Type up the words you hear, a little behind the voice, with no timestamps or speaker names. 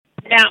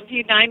Mountain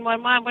View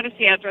 911. What is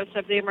the address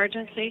of the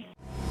emergency?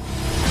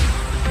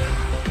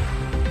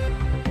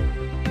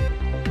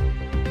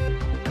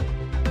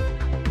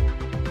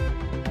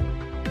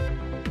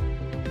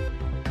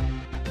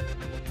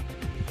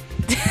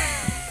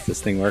 Is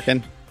this thing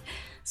working?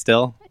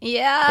 Still?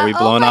 Yeah. Are we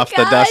blowing off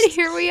God, the dust?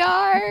 Here we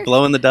are.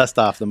 Blowing the dust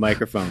off the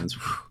microphones.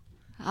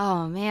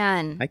 Oh,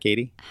 man. Hi,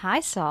 Katie. Hi,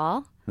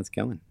 Saul. How's it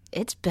going?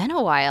 It's been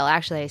a while.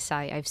 Actually,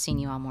 I've seen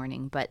you all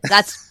morning, but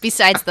that's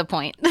besides the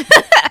point.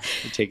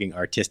 We're taking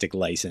artistic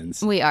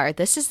license. We are.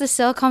 This is the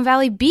Silicon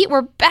Valley Beat.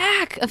 We're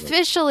back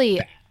officially.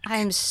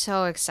 I'm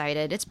so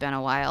excited. It's been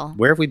a while.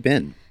 Where have we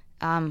been?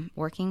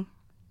 Working.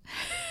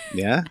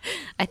 Yeah?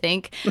 I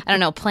think. I don't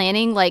know,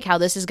 planning like how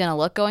this is going to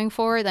look going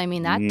forward. I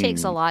mean, that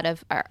takes a lot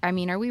of, are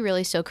we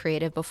really so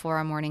creative before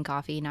our morning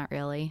coffee? Not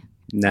really.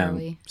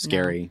 No.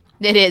 Scary.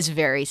 No. It is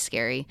very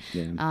scary.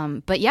 Yeah.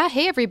 But yeah,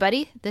 hey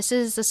everybody. This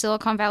is the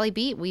Silicon Valley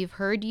Beat. We've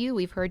heard you.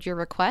 We've heard your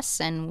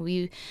requests, and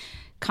we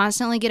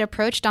constantly get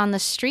approached on the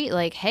street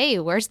like, hey,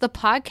 where's the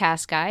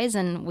podcast, guys?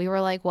 And we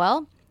were like,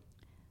 well,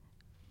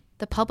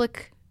 the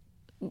public,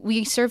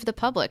 we serve the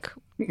public.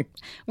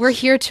 We're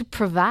here to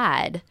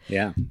provide.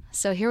 Yeah.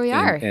 So here we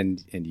are.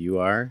 And you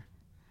are?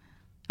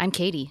 I'm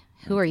Katie.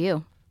 Who are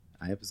you?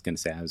 I was going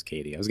to say I was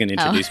Katie. I was going to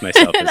introduce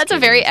myself. As That's Katie. a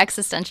very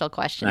existential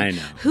question. I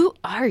know. Who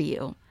are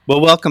you?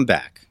 Well, welcome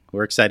back.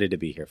 We're excited to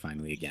be here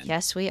finally again.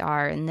 Yes, we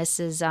are. And this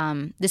is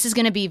going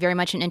to be very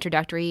much an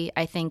introductory,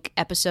 I think,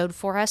 episode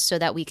for us so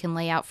that we can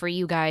lay out for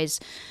you guys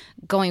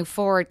going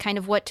forward kind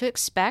of what to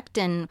expect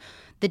and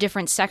the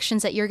different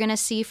sections that you're going to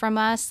see from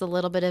us, a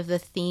little bit of the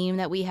theme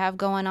that we have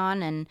going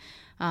on,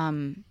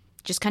 and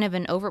just kind of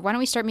why don't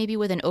we start maybe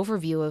with an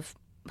overview of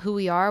who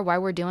we are, why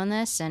we're doing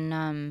this,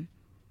 and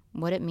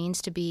what it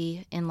means to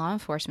be in law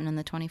enforcement in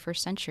the 21st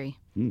century.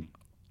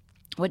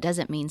 What does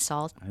it mean,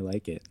 Saul? I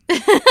like it.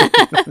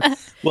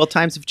 Well,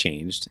 times have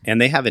changed, and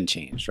they haven't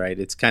changed, right?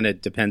 It's kind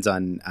of depends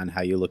on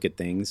how you look at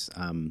things.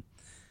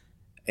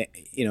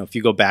 If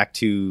you go back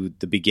to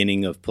the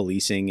beginning of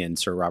policing and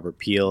Sir Robert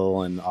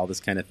Peel and all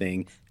this kind of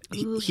thing,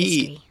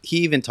 he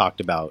even talked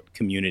about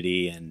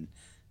community and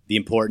the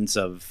importance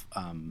of,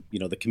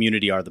 the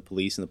community are the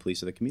police and the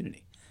police are the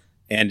community.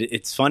 And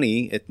it's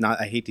funny,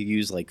 I hate to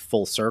use like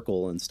full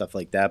circle and stuff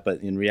like that,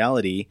 but in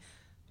reality,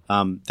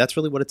 that's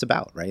really what it's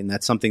about, right? And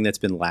that's something that's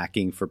been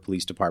lacking for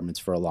police departments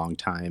for a long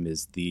time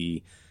is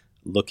the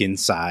look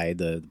inside,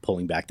 the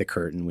pulling back the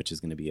curtain, which is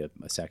going to be a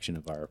section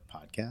of our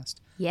podcast.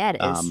 Yeah,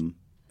 it is.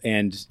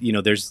 And,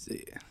 there's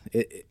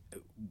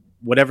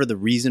whatever the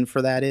reason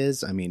for that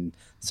is. I mean,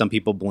 some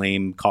people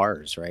blame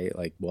cars, right?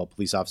 Like, well,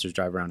 police officers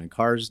drive around in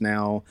cars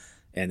now,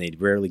 and they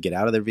rarely get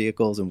out of their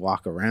vehicles and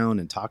walk around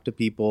and talk to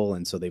people.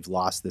 And so they've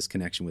lost this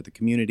connection with the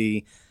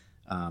community.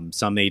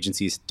 Some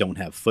agencies don't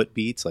have foot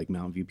beats, like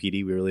Mountain View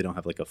PD. We really don't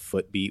have like a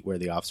foot beat where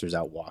the officer's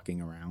out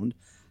walking around.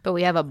 But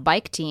we have a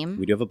bike team.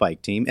 We do have a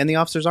bike team, and the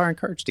officers are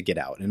encouraged to get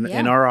out.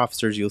 And our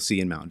officers, you'll see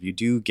in Mountain View,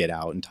 do get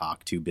out and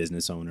talk to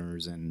business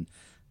owners and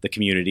the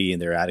community,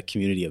 and they're at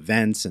community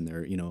events, and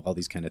they're, all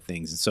these kind of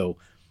things. And so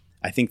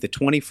I think the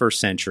 21st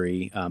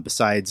century,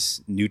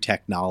 besides new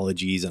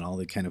technologies and all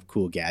the kind of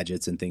cool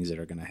gadgets and things that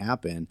are going to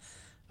happen,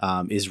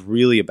 is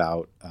really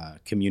about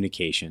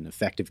communication,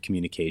 effective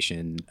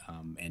communication,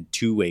 and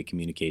two-way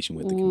communication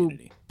with the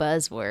community.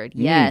 Buzzword.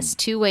 Yes,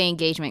 two-way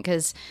engagement,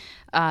 because,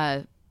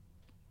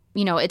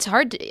 it's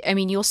hard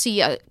to, you'll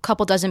see a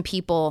couple dozen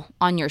people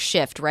on your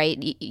shift,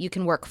 right? You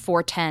can work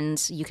 4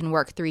 10s, you can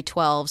work 3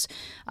 12s,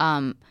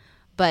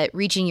 but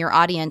reaching your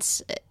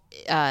audience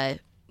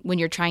when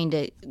you're trying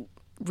to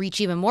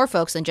reach even more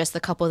folks than just the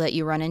couple that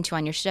you run into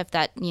on your shift,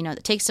 that,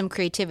 that takes some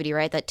creativity,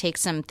 right? That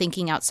takes some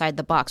thinking outside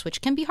the box,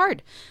 which can be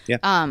hard. Yeah.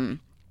 And,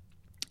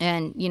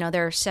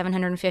 there are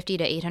 750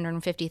 to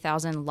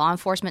 850,000 law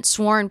enforcement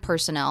sworn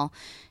personnel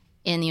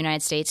in the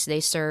United States. They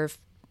serve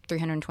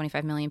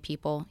 325 million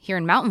people. Here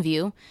in Mountain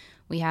View,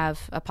 we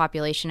have a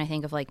population, I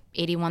think, of like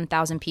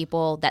 81,000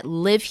 people that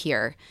live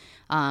here.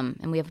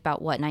 And we have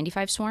about,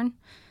 95 sworn?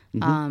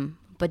 Mm-hmm.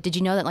 But did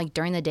you know that like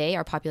during the day,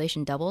 our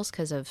population doubles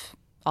because of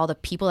all the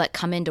people that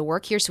come in to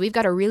work here? So we've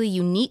got a really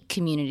unique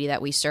community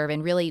that we serve,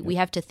 and really we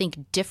have to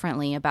think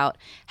differently about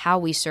how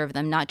we serve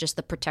them, not just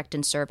the protect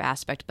and serve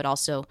aspect, but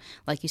also,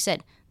 like you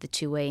said, the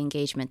two-way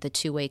engagement, the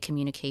two-way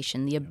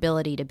communication, the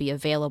ability to be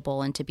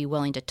available and to be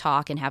willing to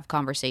talk and have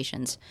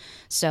conversations.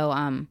 So,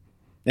 and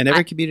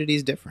every community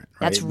is different,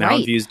 right? That's Mountain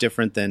right. View is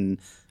different than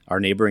our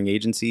neighboring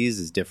agencies,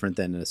 is different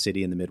than a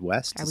city in the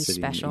Midwest. Are we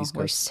special?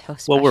 We're so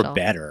special. Well, we're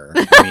better.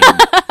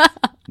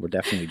 We're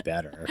definitely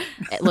better.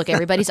 Look,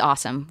 everybody's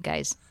awesome,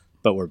 guys.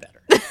 But we're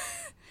better.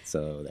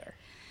 So there.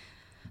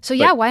 So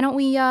yeah, why don't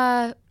we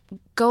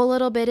go a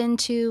little bit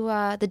into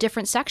the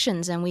different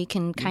sections, and we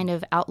can kind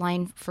of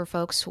outline for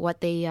folks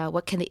what they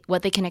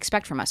can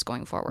expect from us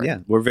going forward. Yeah,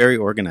 we're very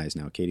organized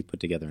now. Katie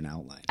put together an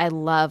outline. I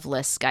love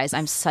lists, guys.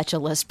 I'm such a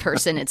list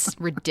person. It's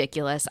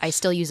ridiculous. I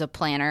still use a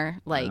planner.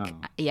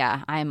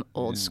 I'm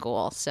old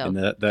school. So and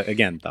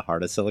the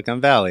heart of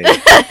Silicon Valley.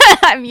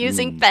 I'm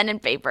using pen and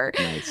paper.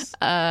 Nice.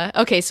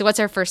 Okay, so what's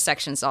our first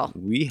section, Saul?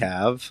 We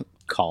have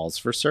calls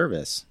for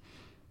service.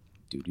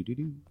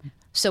 Do-do-do-do.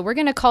 So we're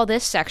going to call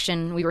this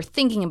section, we were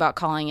thinking about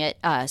calling it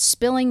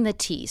Spilling the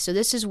Tea. So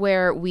this is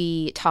where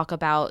we talk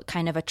about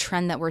kind of a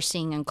trend that we're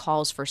seeing in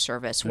calls for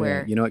service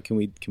where... You know what? Can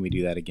we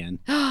do that again?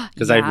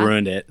 Because Yeah. I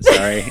ruined it.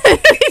 Sorry.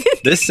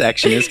 This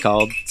section is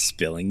called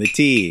Spilling the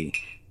Tea.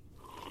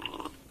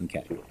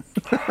 Okay.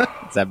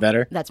 Is that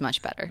better? That's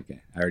much better.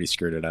 Okay. I already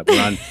screwed it up.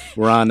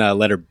 We're on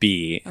letter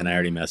B, and I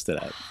already messed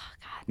it up.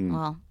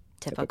 Well,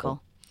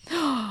 typical.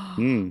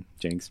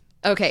 Jinx.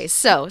 Okay,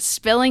 so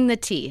Spilling the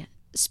Tea.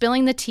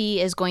 Spilling the Tea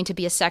is going to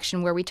be a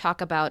section where we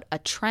talk about a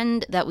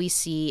trend that we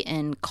see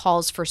in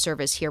calls for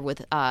service here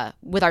with our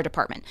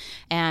department.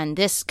 And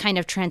this kind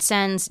of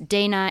transcends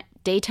daytime,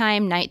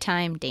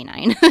 nighttime,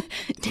 daytime,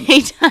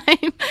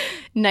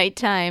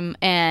 nighttime.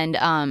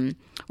 And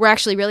we're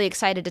actually really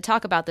excited to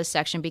talk about this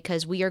section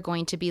because we are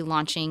going to be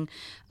launching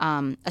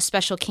a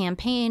special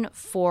campaign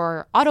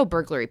for auto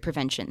burglary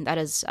prevention. That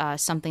is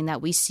something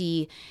that we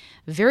see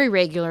very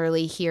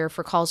regularly here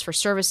for calls for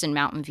service in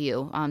Mountain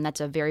View.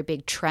 That's a very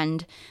big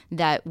trend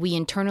that we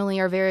internally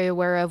are very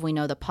aware of. We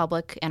know the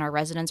public and our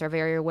residents are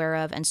very aware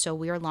of. And so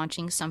we are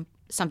launching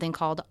something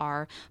called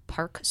our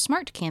Park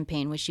Smart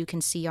campaign, which you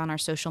can see on our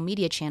social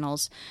media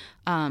channels,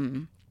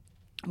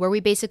 where we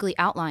basically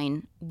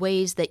outline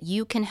ways that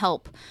you can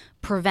help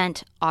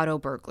prevent auto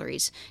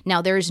burglaries.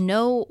 Now, there is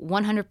no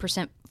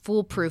 100%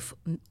 foolproof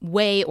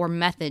way or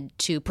method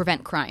to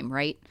prevent crime,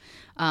 right?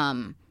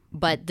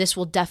 But this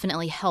will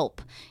definitely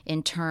help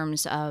in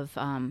terms of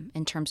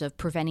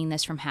preventing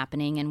this from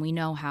happening. And we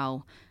know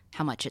how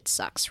much it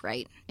sucks,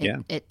 right?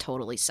 It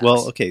totally sucks.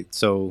 Well, okay.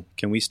 So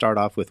can we start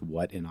off with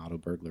what an auto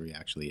burglary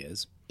actually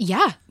is?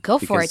 Yeah, go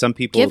for Because it. some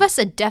people- Give us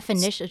a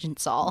definition,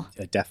 Saul.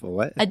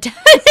 What? A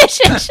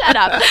definition. Shut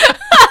up.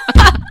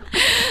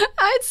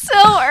 It's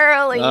so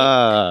early.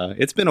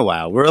 It's been a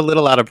while. We're a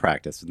little out of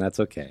practice, and that's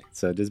okay.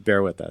 So just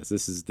bear with us.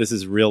 This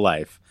is real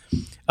life.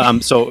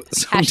 So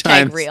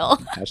sometimes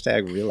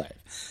hashtag real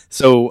life.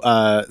 So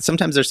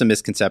sometimes there's some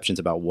misconceptions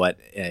about what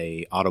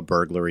a auto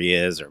burglary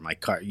is, or my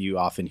car. You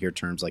often hear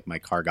terms like "my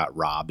car got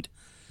robbed."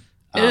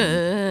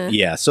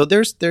 Yeah. So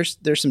there's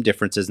some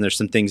differences, and there's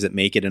some things that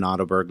make it an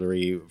auto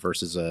burglary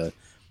versus a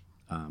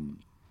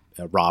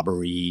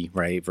robbery,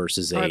 right?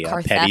 Versus a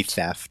petty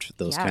theft,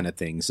 those kind of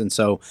things. And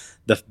so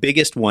the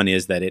biggest one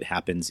is that it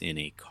happens in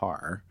a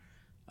car.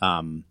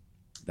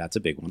 That's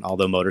a big one,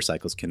 although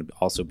motorcycles can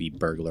also be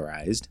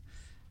burglarized.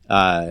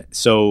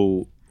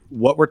 So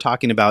what we're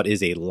talking about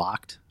is a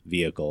locked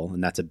vehicle,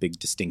 and that's a big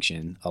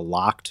distinction. A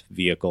locked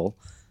vehicle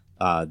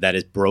that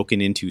is broken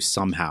into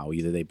somehow.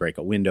 Either they break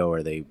a window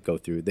or they go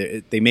through.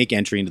 They make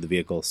entry into the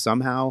vehicle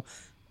somehow,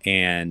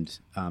 and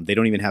they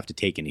don't even have to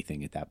take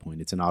anything at that point.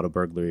 It's an auto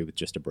burglary with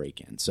just a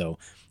break-in. So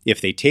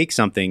if they take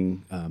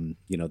something,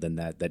 then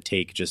that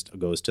take just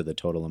goes to the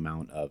total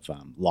amount of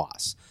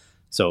loss.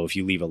 So if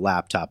you leave a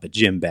laptop, a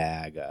gym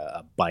bag,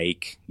 a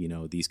bike,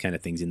 these kind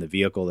of things in the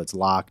vehicle that's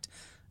locked,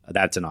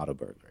 that's an auto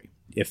burglary.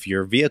 If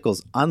your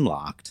vehicle's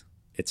unlocked,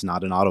 it's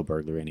not an auto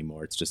burglary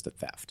anymore. It's just a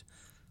theft.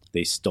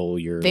 They stole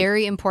your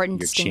very important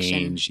distinction.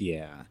 Change.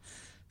 Yeah.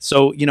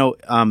 So,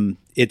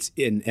 it's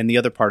and the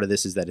other part of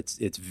this is that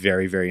it's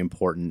very, very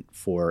important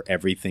for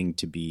everything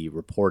to be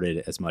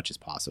reported as much as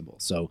possible.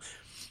 So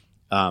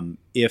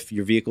if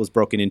your vehicle is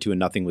broken into and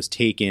nothing was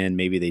taken,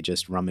 maybe they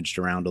just rummaged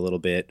around a little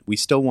bit, we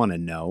still want to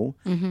know.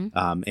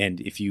 Mm-hmm.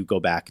 And if you go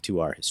back to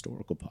our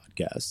historical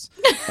podcasts,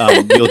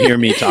 you'll hear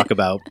me talk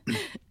about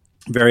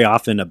very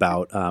often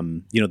about,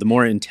 the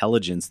more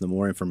intelligence, the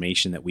more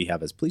information that we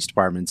have as police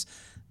departments,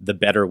 the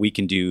better we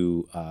can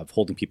do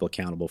holding people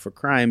accountable for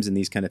crimes and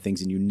these kind of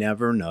things. And you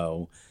never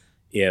know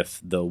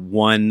if the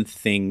one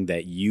thing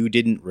that you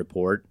didn't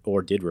report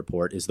or did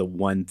report is the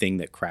one thing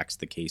that cracks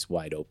the case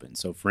wide open.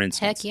 So for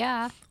instance,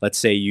 let's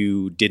say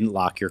you didn't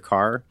lock your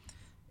car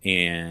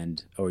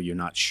or you're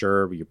not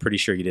sure, but you're pretty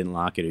sure you didn't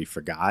lock it or you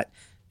forgot.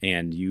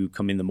 And you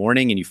come in the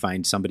morning and you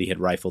find somebody had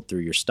rifled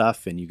through your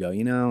stuff and you go,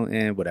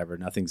 whatever,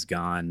 nothing's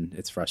gone.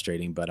 It's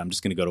frustrating, but I'm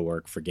just going to go to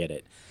work. Forget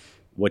it.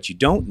 What you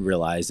don't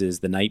realize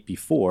is the night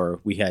before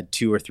we had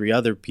 2 or 3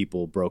 other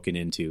people broken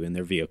into in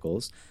their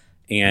vehicles.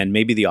 And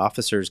maybe the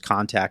officers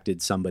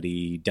contacted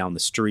somebody down the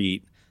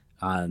street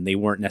and they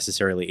weren't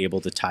necessarily able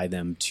to tie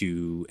them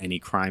to any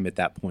crime at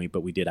that point,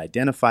 but we did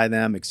identify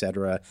them, et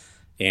cetera.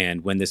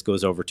 And when this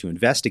goes over to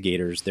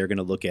investigators, they're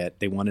going to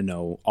they want to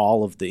know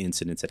all of the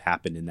incidents that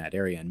happened in that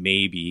area. And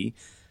maybe,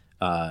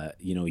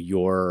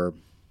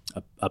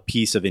 a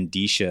piece of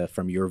indicia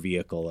from your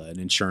vehicle, an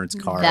insurance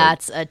card.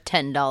 That's a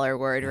 $10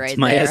 word right there.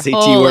 My SAT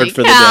Holy word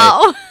for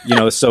cow. the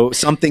day. So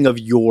something of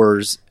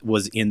yours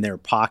was in their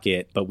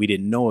pocket, but we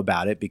didn't know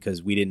about it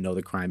because we didn't know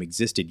the crime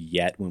existed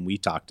yet when we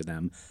talked to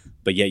them.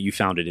 But yet you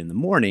found it in the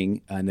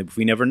morning. And if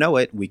we never know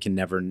it, we can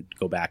never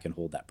go back and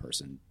hold that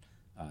person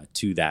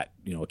to that,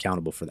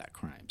 accountable for that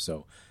crime.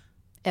 So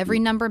every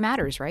number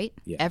matters, right?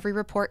 Yeah. Every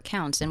report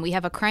counts. And we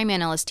have a crime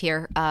analyst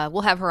here.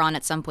 We'll have her on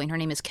at some point. Her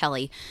name is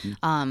Kelly.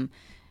 Mm-hmm.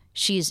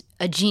 She's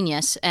a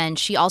genius, and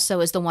she also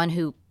is the one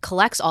who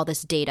collects all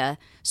this data.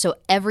 So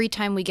every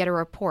time we get a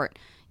report,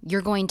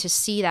 you're going to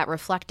see that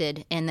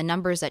reflected in the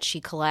numbers that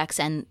she collects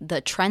and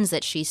the trends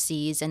that she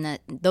sees, and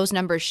those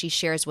numbers she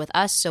shares with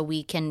us, so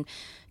we can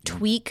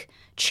tweak,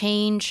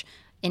 change,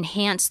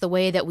 enhance the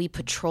way that we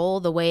patrol,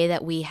 the way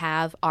that we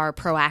have our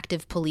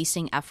proactive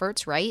policing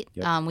efforts, right?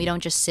 Yep. We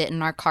don't just sit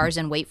in our cars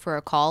and wait for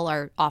a call.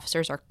 Our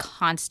officers are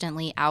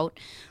constantly out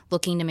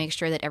looking to make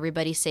sure that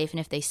everybody's safe. And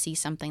if they see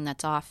something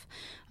that's off,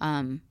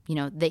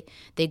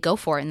 they go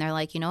for it. And they're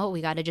like, you know what,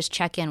 we got to just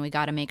check in. We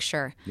got to make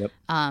sure. Yep.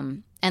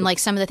 And like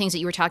some of the things that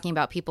you were talking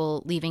about,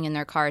 people leaving in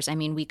their cars. I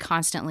mean, we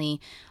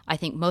constantly, I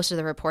think most of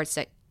the reports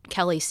that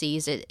Kelly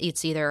sees,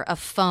 it's either a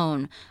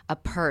phone, a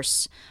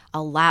purse,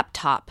 a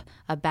laptop,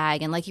 a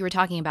bag. And like you were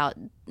talking about,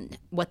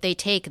 what they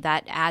take,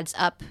 that adds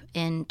up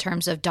in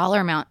terms of dollar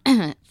amount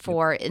and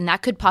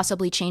that could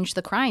possibly change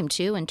the crime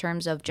too, in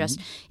terms of just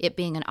it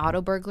being an auto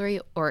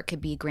burglary, or it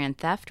could be grand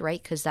theft,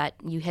 right? Because that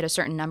you hit a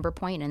certain number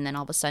point and then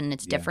all of a sudden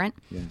it's different.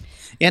 Yeah.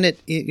 And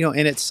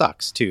it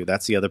sucks too.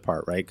 That's the other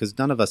part, right? Because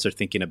none of us are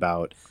thinking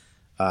about,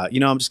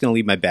 I'm just going to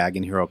leave my bag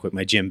in here real quick,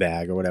 my gym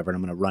bag or whatever, and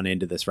I'm going to run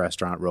into this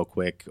restaurant real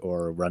quick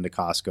or run to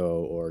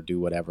Costco or do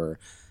whatever.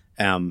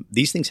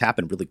 These things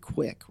happen really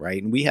quick,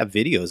 right? And we have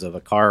videos of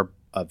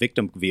a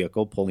victim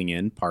vehicle pulling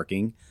in,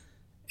 parking,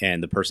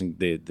 and the person,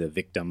 the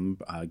victim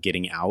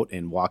getting out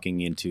and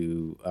walking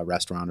into a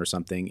restaurant or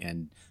something.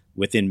 And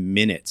within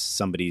minutes,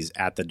 somebody's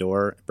at the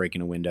door,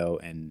 breaking a window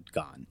and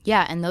gone.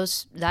 Yeah, and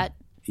that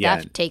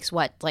takes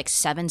what, like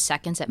 7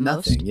 seconds at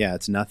nothing. most? Yeah,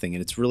 it's nothing.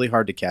 And it's really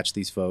hard to catch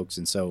these folks.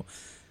 And so,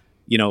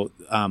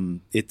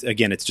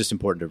 it's just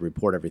important to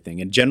report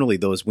everything. And generally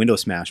those window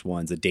smash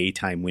ones, the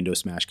daytime window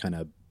smash kind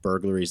of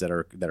burglaries that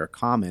are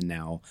common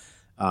now,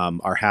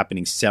 are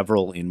happening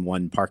several in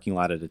one parking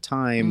lot at a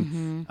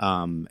time.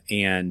 And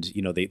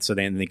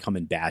they come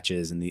in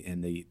batches, and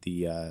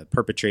the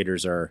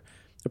perpetrators they're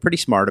pretty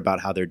smart about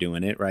how they're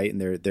doing it, right? And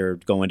they're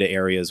going to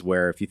areas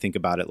where, if you think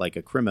about it like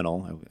a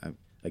criminal,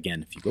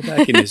 again, if you go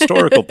back in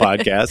historical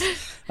podcasts,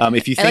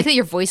 if you think, I like that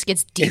your voice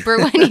gets deeper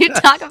when you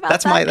talk about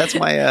that's my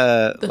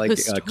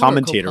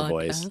commentator podcast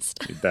voice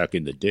back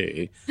in the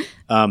day.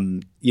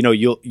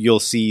 You'll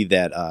see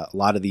that a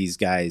lot of these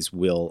guys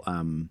will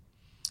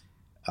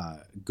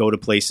go to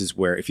places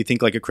where, if you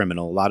think like a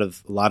criminal, a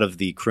lot of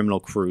the criminal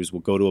crews will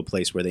go to a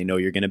place where they know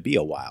you're going to be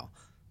a while.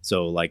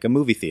 So like a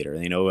movie theater,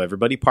 they know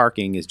everybody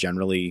parking is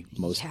generally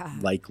most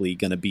likely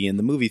going to be in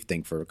the movie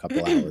thing for a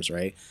couple hours,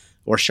 right?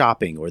 Or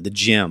shopping, or the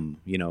gym,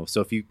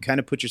 So if you kind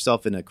of put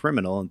yourself in a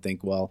criminal and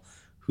think, well,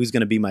 who's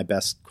going to be my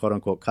best quote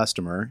unquote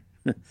customer?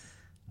 It's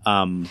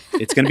going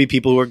to be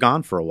people who are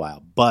gone for a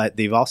while, but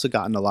they've also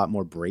gotten a lot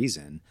more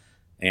brazen,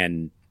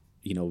 and,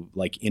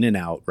 like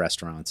In-N-Out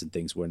restaurants and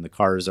things, when the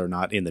cars are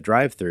not in the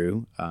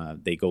drive-through,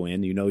 they go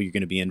in, you're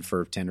going to be in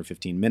for 10 or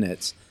 15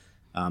 minutes.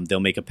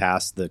 They'll make a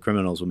pass. The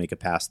criminals will make a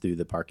pass through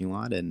the parking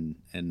lot and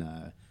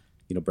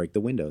break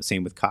the window.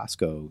 Same with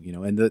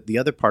Costco, and the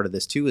other part of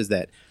this too is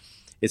that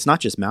it's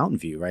not just Mountain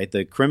View, right?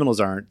 The criminals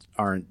aren't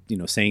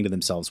saying to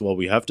themselves, well,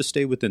 we have to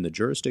stay within the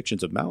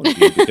jurisdictions of Mountain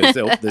View because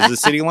there's a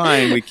city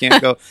line. We can't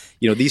go.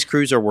 These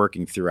crews are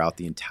working throughout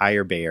the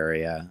entire Bay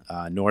Area,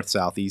 north,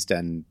 south, east,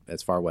 and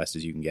as far west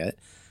as you can get.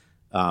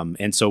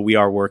 And so we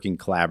are working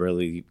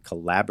collaboratively,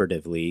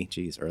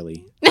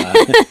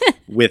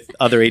 with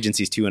other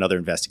agencies too, and other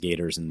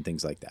investigators and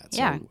things like that.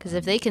 Yeah, because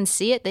if they can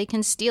see it, they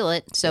can steal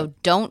it. So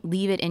don't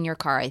leave it in your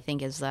car, I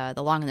think, is the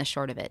long and the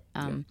short of it.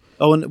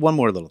 Oh, and one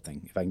more little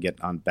thing, if I can get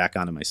back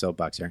onto my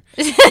soapbox here.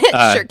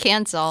 Sure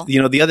can, Saul.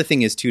 The other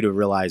thing is too, to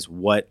realize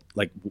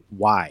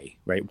why,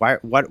 right?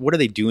 What are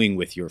they doing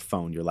with your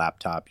phone, your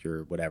laptop,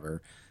 your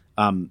whatever?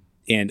 And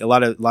a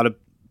lot of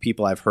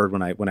people I've heard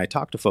when I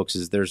talk to folks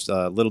is there's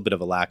a little bit of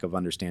a lack of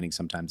understanding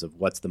sometimes of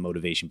what's the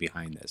motivation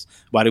behind this.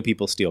 Why do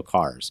people steal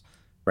cars,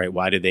 right?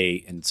 Why do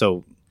they? And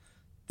so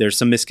there's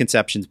some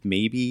misconceptions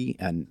maybe,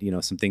 and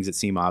some things that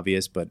seem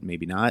obvious but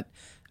maybe not.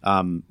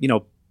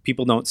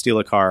 People don't steal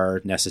a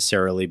car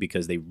necessarily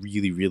because they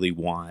really, really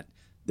want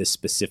this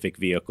specific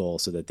vehicle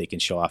so that they can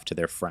show off to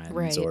their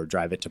friends or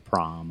drive it to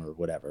prom or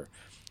whatever.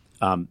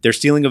 They're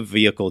stealing a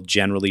vehicle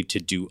generally to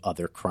do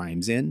other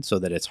crimes in, so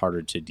that it's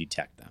harder to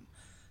detect them.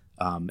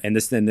 And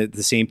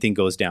the same thing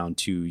goes down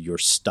to your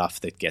stuff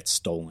that gets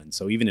stolen.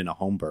 So even in a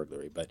home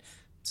burglary, but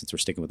since we're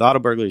sticking with auto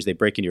burglaries, they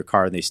break into your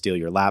car and they steal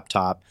your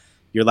laptop.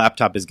 Your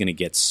laptop is going to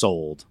get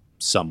sold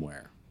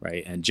somewhere,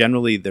 right? And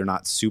generally they're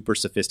not super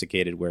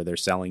sophisticated where they're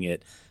selling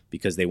it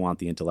because they want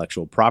the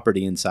intellectual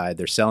property inside.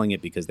 They're selling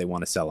it because they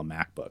want to sell a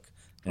MacBook,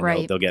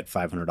 and they'll get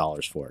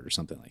 $500 for it or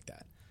something like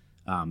that.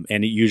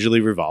 And it usually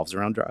revolves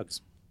around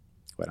drugs,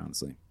 quite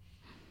honestly.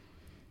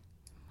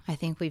 I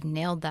think we've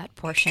nailed that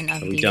portion of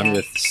the done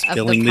with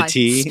spilling the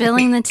tea.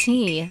 Spilling the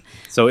tea.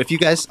 So if you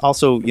guys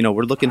also,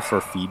 we're looking for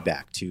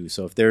feedback too.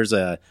 So if there's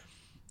a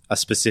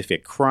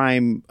specific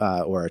crime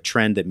or a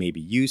trend that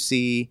maybe you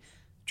see,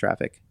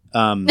 traffic,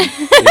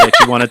 that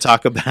you want to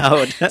talk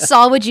about.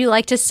 Saul, would you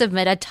like to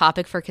submit a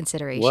topic for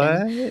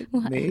consideration?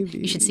 What? Maybe.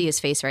 You should see his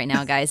face right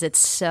now, guys. It's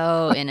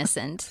so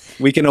innocent.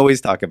 We can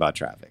always talk about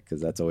traffic because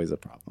that's always a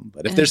problem.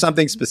 But if there's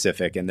something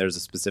specific and there's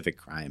a specific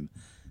crime,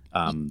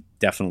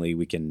 definitely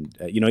we can,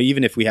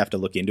 even if we have to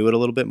look into it a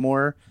little bit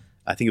more,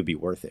 I think it would be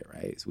worth it,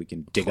 right? So we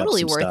can dig up some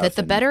stuff. Totally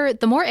worth it.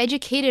 The more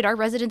educated our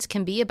residents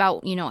can be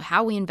about,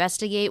 how we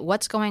investigate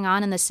what's going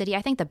on in the city,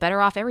 I think the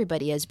better off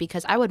everybody is,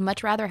 because I would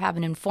much rather have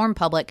an informed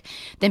public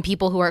than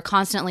people who are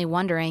constantly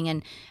wondering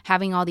and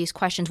having all these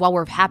questions. While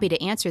we're happy to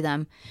answer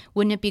them,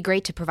 wouldn't it be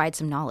great to provide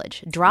some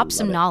knowledge? Drop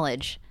some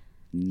knowledge.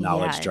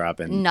 Knowledge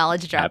dropping.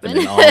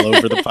 Happening all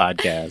over the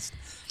podcast.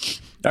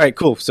 All right,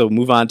 cool. So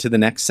move on to the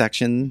next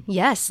section.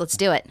 Yes, let's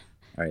do it.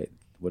 All right.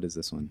 What is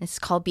this one? It's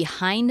called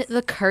Behind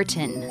the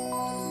Curtain.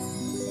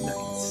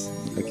 Nice.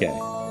 Okay.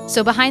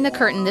 So Behind the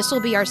Curtain, this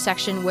will be our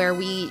section where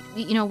we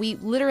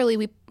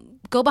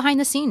go behind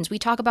the scenes. We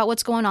talk about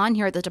what's going on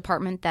here at the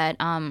department that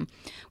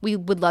we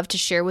would love to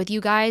share with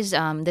you guys.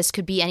 This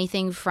could be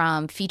anything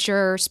from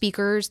feature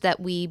speakers that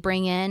we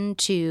bring in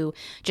to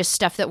just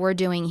stuff that we're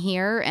doing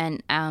here.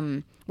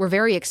 And we're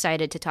very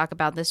excited to talk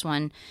about this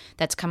one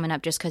that's coming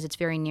up just because it's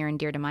very near and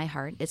dear to my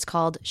heart. It's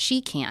called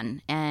She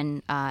Can,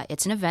 and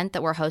it's an event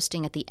that we're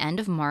hosting at the end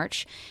of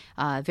March.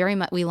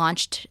 We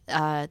launched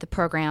the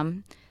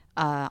program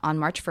on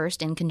March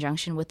 1st in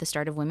conjunction with the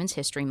start of Women's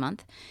History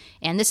Month.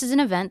 And this is an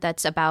event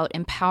that's about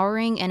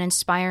empowering and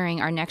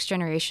inspiring our next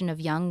generation of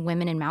young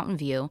women in Mountain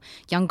View,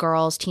 young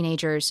girls,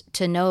 teenagers,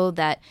 to know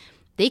that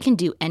they can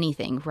do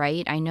anything,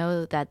 right? I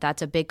know that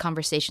that's a big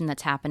conversation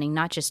that's happening,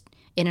 not just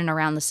in and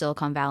around the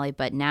Silicon Valley,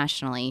 but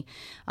nationally,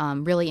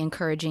 really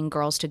encouraging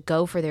girls to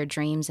go for their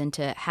dreams and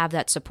to have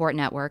that support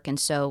network. And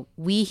so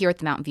we here at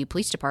the Mountain View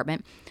Police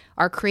Department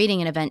are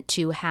creating an event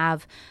to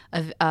have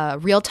a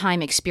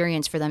real-time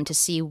experience for them to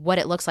see what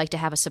it looks like to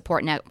have a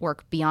support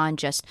network beyond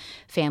just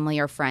family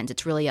or friends.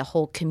 It's really a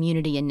whole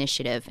community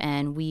initiative,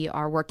 and we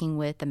are working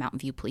with the Mountain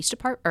View Police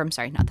Department, or I'm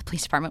sorry, not the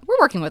police department. We're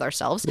working with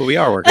ourselves. Well, we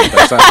are working with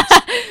ourselves.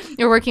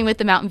 We're working with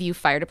the Mountain View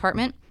Fire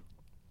Department,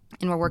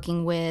 and we're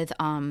working with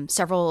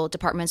several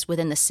departments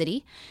within the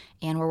city,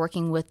 and we're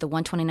working with the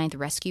 129th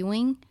Rescue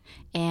Wing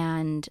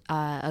and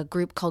a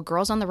group called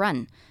Girls on the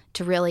Run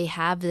to really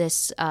have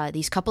these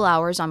couple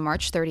hours on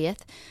March 30th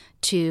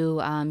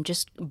to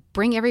just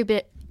bring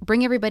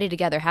everybody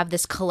together, have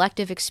this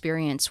collective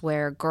experience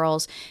where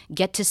girls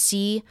get to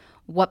see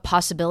what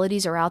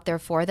possibilities are out there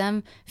for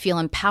them, feel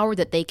empowered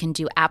that they can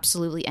do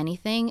absolutely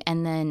anything,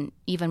 and then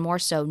even more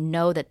so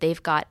know that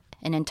they've got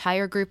an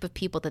entire group of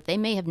people that they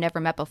may have never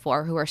met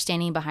before who are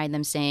standing behind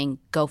them saying,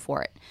 go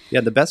for it.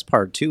 Yeah, the best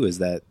part, too, is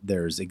that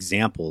there's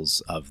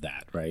examples of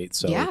that, right?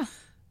 So yeah.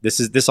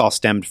 This all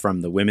stemmed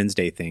from the Women's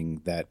Day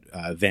thing, that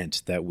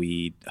event that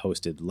we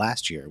hosted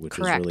last year, which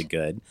Correct. was really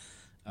good.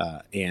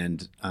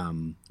 And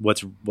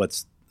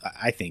what's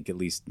I think, at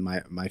least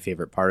my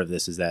favorite part of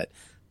this, is that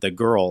the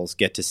girls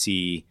get to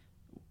see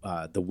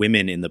the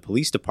women in the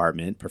police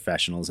department,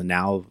 professionals, and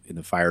now in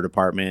the fire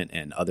department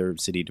and other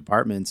city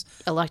departments,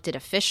 elected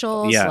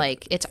officials. Yeah.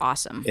 Like, it's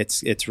awesome.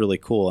 It's really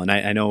cool. And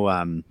I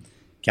know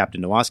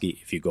Captain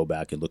Nowaski, if you go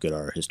back and look at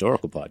our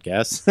historical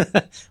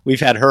podcast, we've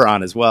had her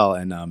on as well.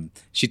 And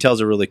she tells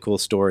a really cool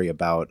story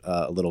about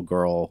a little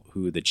girl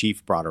who the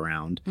chief brought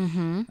around.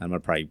 Mm-hmm. I'm going to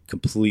probably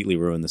completely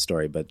ruin the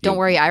story, but don't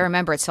worry, I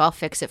remember it, so I'll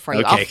fix it for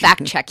you. Okay. I'll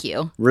fact check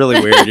you. Really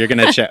weird. You're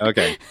going to check.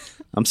 Okay.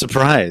 I'm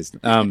surprised.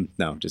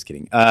 No, just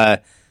kidding.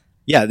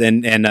 Yeah,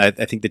 and I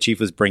think the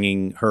chief was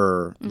bringing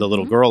her, the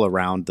little girl,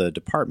 around the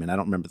department. I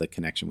don't remember the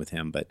connection with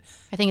him, but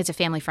I think it's a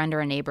family friend or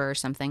a neighbor or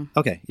something.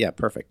 Okay, yeah,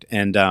 perfect.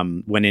 And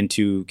went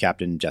into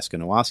Captain Jessica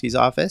Nowaski's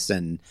office,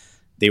 and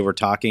they were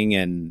talking,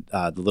 and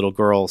the little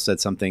girl said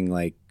something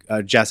like,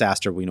 Jess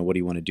asked her, what do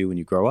you want to do when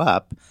you grow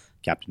up?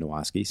 Captain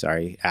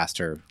Nowaski, asked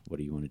her, what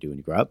do you want to do when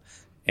you grow up?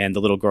 And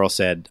the little girl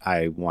said,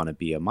 I want to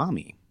be a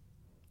mommy.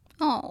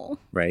 Oh.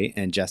 Right?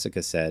 And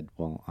Jessica said,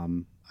 well,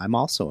 I'm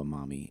also a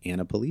mommy and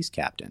a police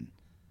captain.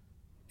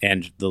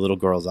 And the little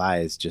girl's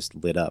eyes just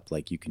lit up,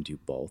 like, you can do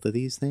both of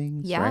these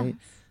things, yeah. Right?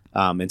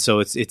 And so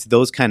it's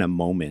those kind of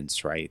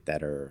moments, right,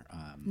 that are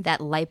that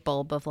light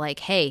bulb of like,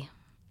 hey,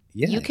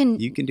 yeah, you can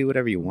do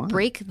whatever you want.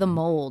 Break the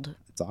mold.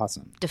 It's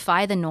awesome.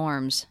 Defy the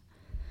norms.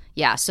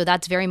 Yeah, so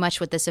that's very much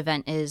what this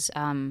event is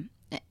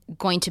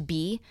going to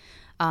be.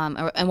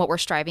 And what we're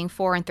striving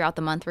for. And throughout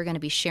the month, we're going to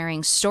be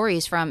sharing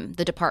stories from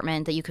the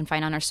department that you can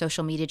find on our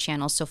social media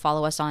channels. So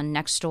follow us on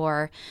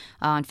Nextdoor,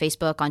 on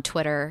Facebook, on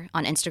Twitter,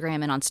 on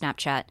Instagram, and on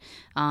Snapchat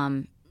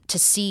to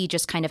see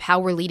just kind of how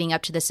we're leading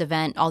up to this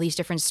event, all these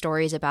different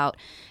stories about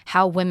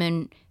how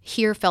women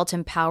here felt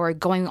empowered,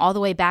 going all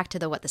the way back to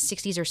the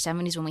 60s or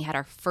 70s when we had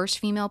our first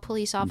female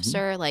police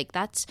officer. Mm-hmm. Like,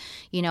 that's,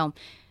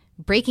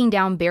 breaking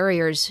down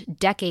barriers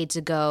decades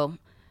ago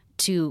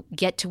to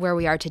get to where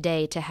we are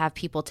today, to have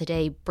people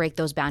today break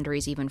those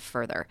boundaries even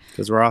further.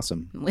 Because we're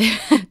awesome.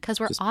 Because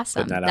we're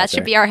awesome. That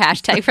should be our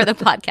hashtag for the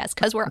podcast,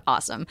 because we're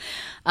awesome.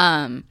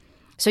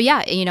 So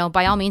yeah,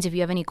 by all means, if you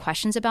have any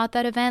questions about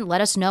that event,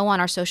 let us know on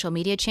our social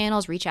media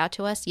channels. Reach out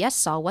to us. Yes,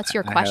 Saul, what's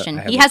your question?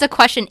 He has a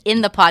question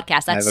in the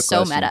podcast. That's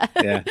so meta.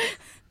 Yeah.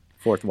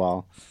 Fourth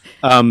wall.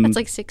 That's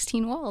like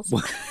 16 walls.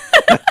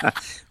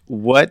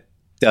 What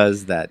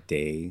does that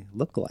day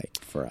look like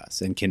for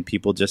us? And can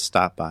people just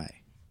stop by?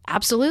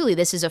 Absolutely.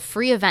 This is a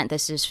free event.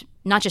 This is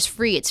not just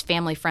free, it's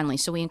family friendly.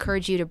 So we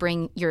encourage you to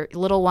bring your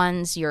little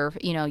ones, your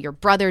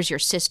brothers, your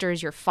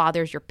sisters, your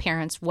fathers, your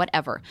parents,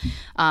 whatever.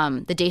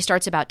 The day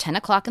starts about 10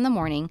 o'clock in the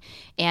morning,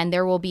 and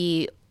there will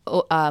be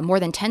more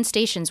than 10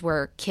 stations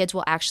where kids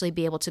will actually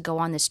be able to go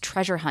on this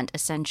treasure hunt,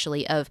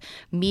 essentially, of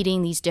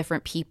meeting these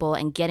different people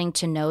and getting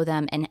to know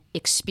them and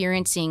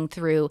experiencing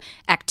through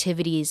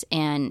activities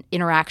and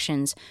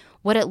interactions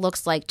what it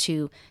looks like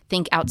to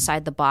think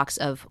outside the box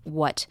of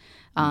what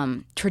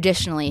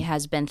traditionally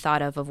has been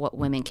thought of what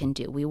women can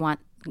do. We want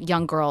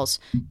young girls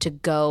to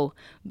go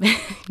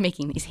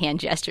making these hand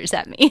gestures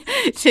at me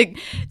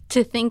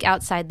to think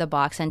outside the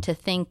box and to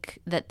think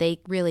that they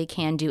really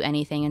can do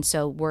anything. And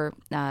so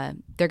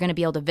they're going to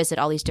be able to visit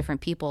all these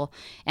different people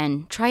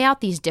and try out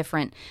these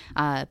different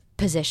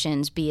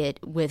positions, be it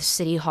with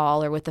City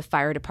Hall or with the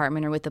fire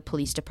department or with the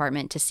police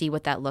department, to see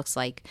what that looks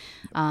like.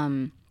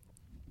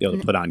 Be able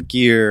to put on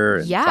gear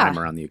and climb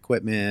around the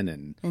equipment,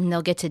 and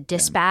they'll get to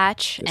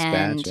dispatch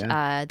and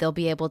they'll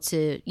be able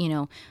to,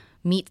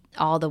 meet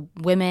all the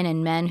women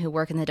and men who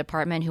work in the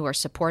department who are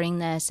supporting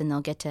this, and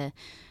they'll get to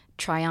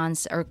try on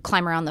or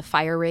climb around the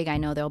fire rig. I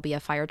know there'll be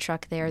a fire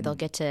truck there. Mm-hmm. They'll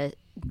get to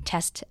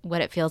test what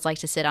it feels like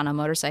to sit on a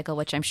motorcycle,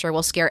 which I'm sure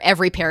will scare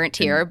every parent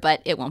here,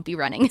 but it won't be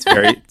running. It's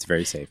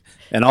very safe.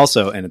 And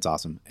it's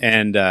awesome.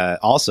 And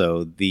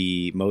also,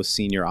 the most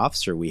senior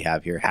officer we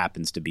have here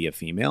happens to be a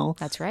female.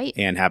 That's right.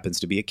 And happens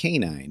to be a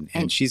canine,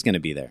 and she's going to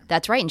be there.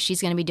 That's right. And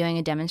she's going to be doing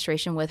a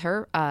demonstration with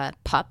her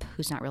pup,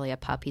 who's not really a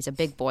pup. He's a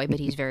big boy, but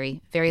he's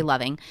very, very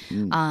loving.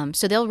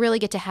 So they'll really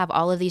get to have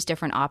all of these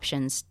different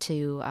options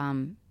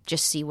to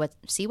just see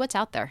what's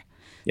out there,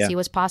 see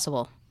what's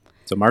possible.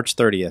 So March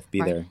 30th,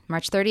 there.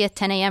 March 30th,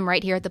 10 a.m.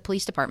 right here at the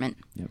police department.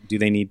 Yep. Do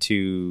they need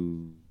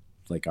to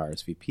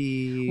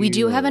RSVP? We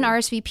do have an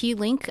RSVP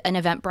link, an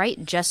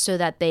Eventbrite, just so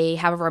that they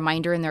have a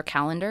reminder in their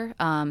calendar.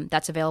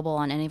 That's available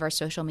on any of our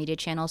social media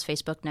channels: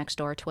 Facebook,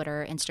 Nextdoor,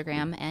 Twitter,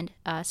 Instagram, and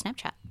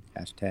Snapchat.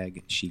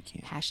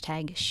 #SheCan.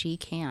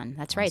 #SheCan.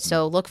 That's right.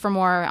 So look for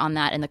more on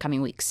that in the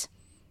coming weeks.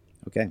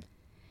 Okay.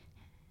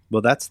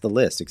 Well, that's the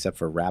list, except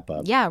for wrap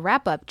up. Yeah,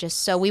 wrap up.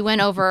 Just so we went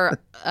over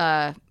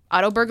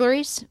auto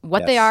burglaries,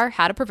 what they are,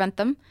 how to prevent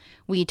them.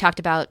 We talked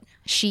about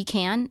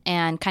SheCan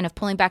and kind of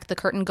pulling back the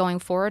curtain going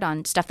forward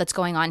on stuff that's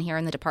going on here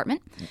in the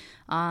department.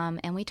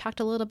 And we talked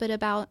a little bit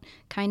about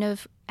kind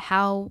of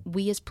how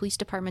we as police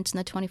departments in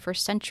the 21st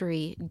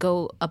century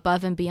go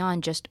above and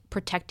beyond just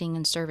protecting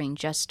and serving,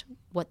 just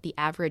what the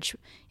average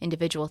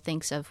individual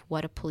thinks of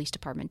what a police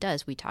department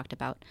does. We talked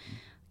about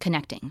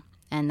connecting.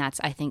 And that's,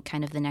 I think,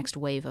 kind of the next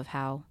wave of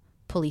how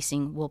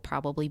policing will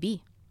probably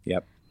be.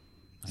 Yep,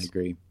 I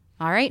agree.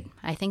 All right.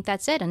 I think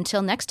that's it.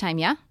 Until next time,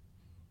 yeah?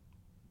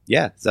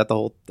 Yeah. Is that the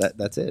whole...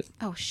 That's it.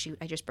 Oh, shoot.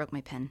 I just broke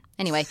my pen.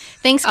 Anyway,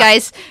 thanks,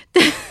 guys.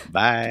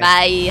 Bye.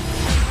 Bye.